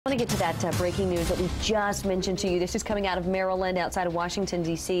I want to get to that breaking news that we just mentioned to you. This is coming out of Maryland, outside of Washington,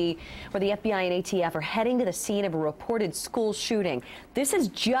 D.C., where the FBI and ATF are heading to the scene of a reported school shooting. This has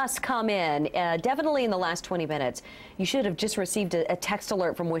just come in, definitely in the last 20 minutes. You should have just received a text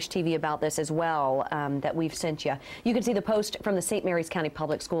alert from Wish TV about this as well that we've sent you. You can see the post from the St. Mary's County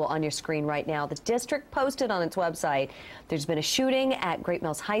Public School on your screen right now. The district posted on its website, there's been a shooting at Great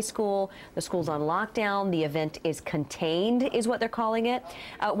Mills High School. The school's on lockdown. The event is contained, is what they're calling it.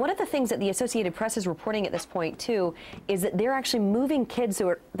 One of the things that the Associated Press is reporting at this point, too, is that they're actually moving kids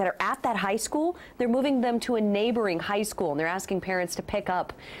that are at that high school. They're moving them to a neighboring high school, and they're asking parents to pick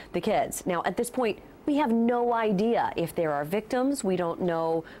up the kids. Now, at this point, we have no idea if there are victims. We don't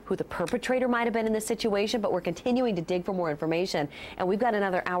know who the perpetrator might have been in this situation, but we're continuing to dig for more information. And we've got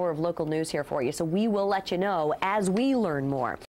another hour of local news here for you, so we will let you know as we learn more.